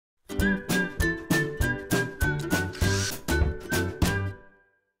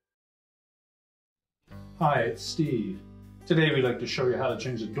Hi, it's Steve. Today we'd like to show you how to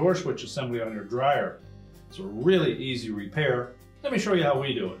change the door switch assembly on your dryer. It's a really easy repair. Let me show you how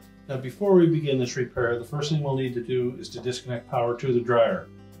we do it. Now before we begin this repair, the first thing we'll need to do is to disconnect power to the dryer.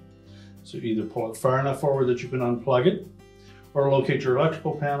 So either pull it far enough forward that you can unplug it, or locate your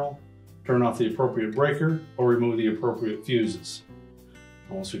electrical panel, turn off the appropriate breaker, or remove the appropriate fuses.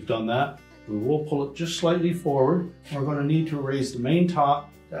 And once we've done that, we will pull it just slightly forward. We're going to need to raise the main top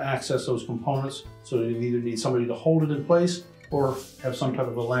to access those components, so you either need somebody to hold it in place or have some type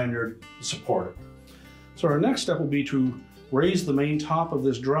of a lanyard to support it. So our next step will be to raise the main top of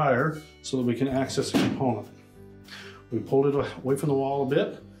this dryer so that we can access the component. We pulled it away from the wall a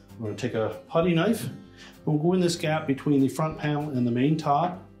bit. We're going to take a putty knife. We'll go in this gap between the front panel and the main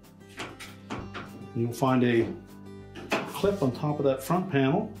top. And you'll find a clip on top of that front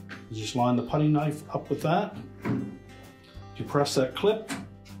panel. You just line the putty knife up with that. You press that clip.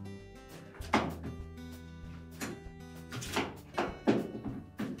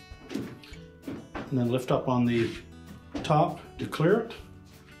 And then lift up on the top to clear it.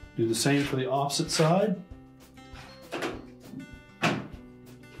 Do the same for the opposite side. And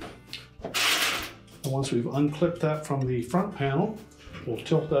once we've unclipped that from the front panel, we'll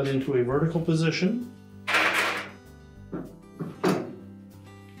tilt that into a vertical position.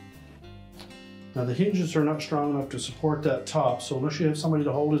 Now the hinges are not strong enough to support that top, so unless you have somebody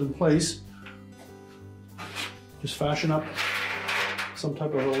to hold it in place, just fashion up some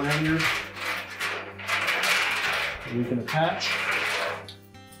type of a lanyard you can attach.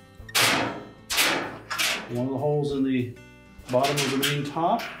 One of the holes in the bottom of the main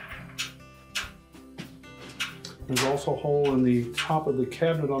top. There's also a hole in the top of the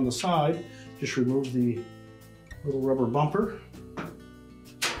cabinet on the side. Just remove the little rubber bumper.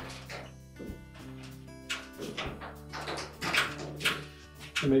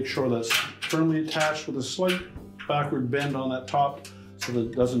 And make sure that's firmly attached with a slight backward bend on that top so that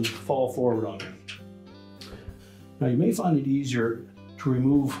it doesn't fall forward on you. Now you may find it easier to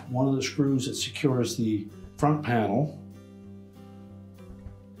remove one of the screws that secures the front panel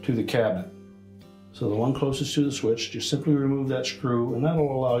to the cabinet. So the one closest to the switch, just simply remove that screw and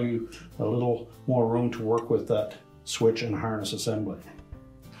that'll allow you a little more room to work with that switch and harness assembly.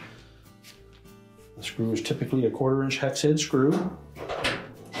 The screw is typically a 1/4 inch hex head screw.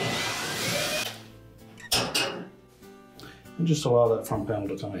 And just allow that front panel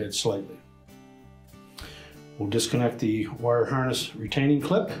to come ahead slightly. We'll disconnect the wire harness retaining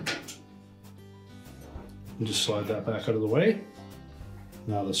clip and just slide that back out of the way.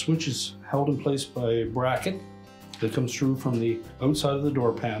 Now the switch is held in place by a bracket that comes through from the outside of the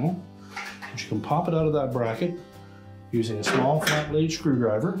door panel. And you can pop it out of that bracket using a small flat blade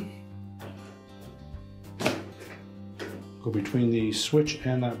screwdriver. Go between the switch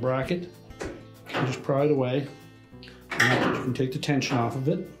and that bracket and just pry it away. And you can take the tension off of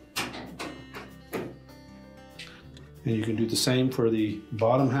it. And you can do the same for the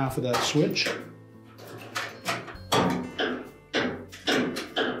bottom half of that switch.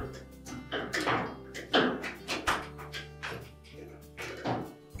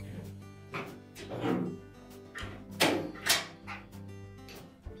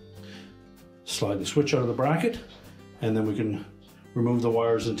 Slide the switch out of the bracket, and then we can remove the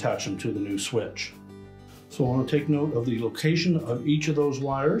wires and attach them to the new switch. So I want to take note of the location of each of those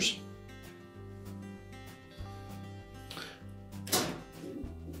wires.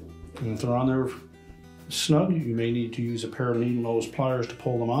 And if they're on there snug, you may need to use a pair of needle nose pliers to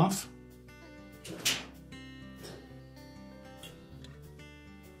pull them off.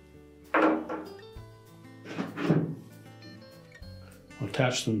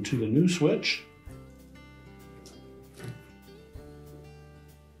 Attach them to the new switch.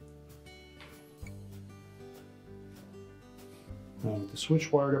 Now with the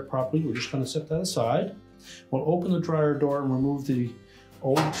switch wired up properly, we're just going to set that aside. We'll open the dryer door and remove the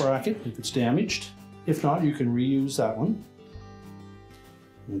old bracket if it's damaged. If not, you can reuse that one.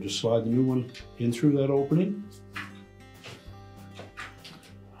 We'll just slide the new one in through that opening.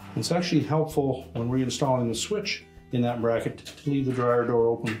 It's actually helpful when reinstalling the switch in that bracket to leave the dryer door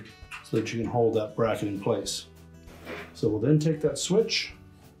open so that you can hold that bracket in place. So we'll then take that switch,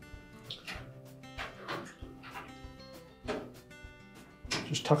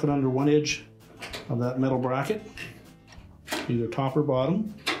 just tuck it under one edge of that metal bracket, either top or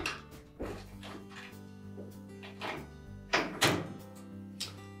bottom.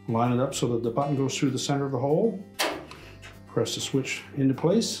 Line it up so that the button goes through the center of the hole. Press the switch into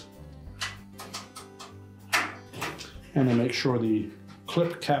place. And then make sure the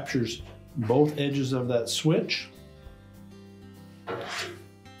clip captures both edges of that switch.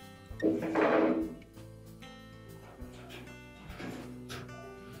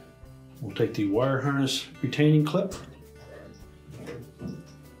 Take the wire harness retaining clip,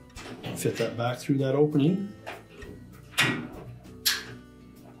 fit that back through that opening.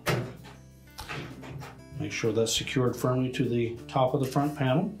 Make sure that's secured firmly to the top of the front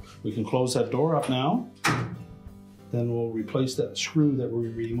panel. We can close that door up now. Then we'll replace that screw that we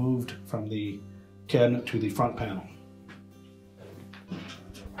removed from the cabinet to the front panel.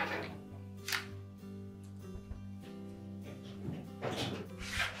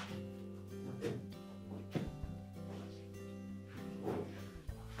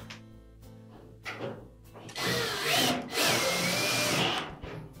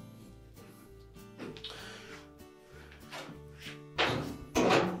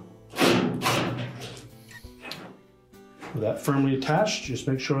 With that firmly attached, just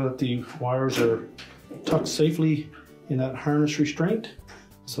make sure that the wires are tucked safely in that harness restraint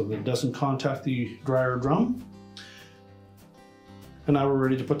so that it doesn't contact the dryer drum. And now we're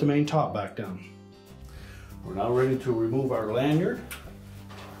ready to put the main top back down. We're now ready to remove our lanyard.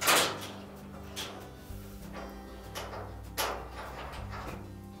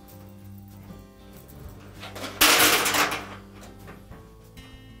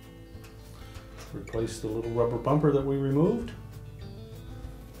 Replace the little rubber bumper that we removed.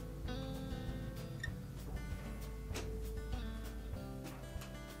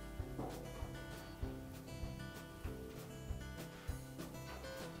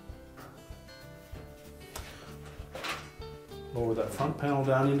 Lower that front panel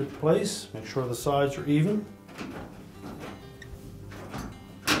down into place. Make sure the sides are even.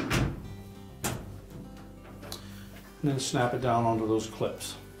 And then snap it down onto those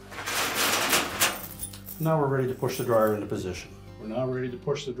clips. Now we're ready to push the dryer into position. We're now ready to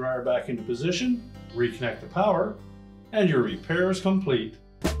push the dryer back into position, reconnect the power, and your repair is complete.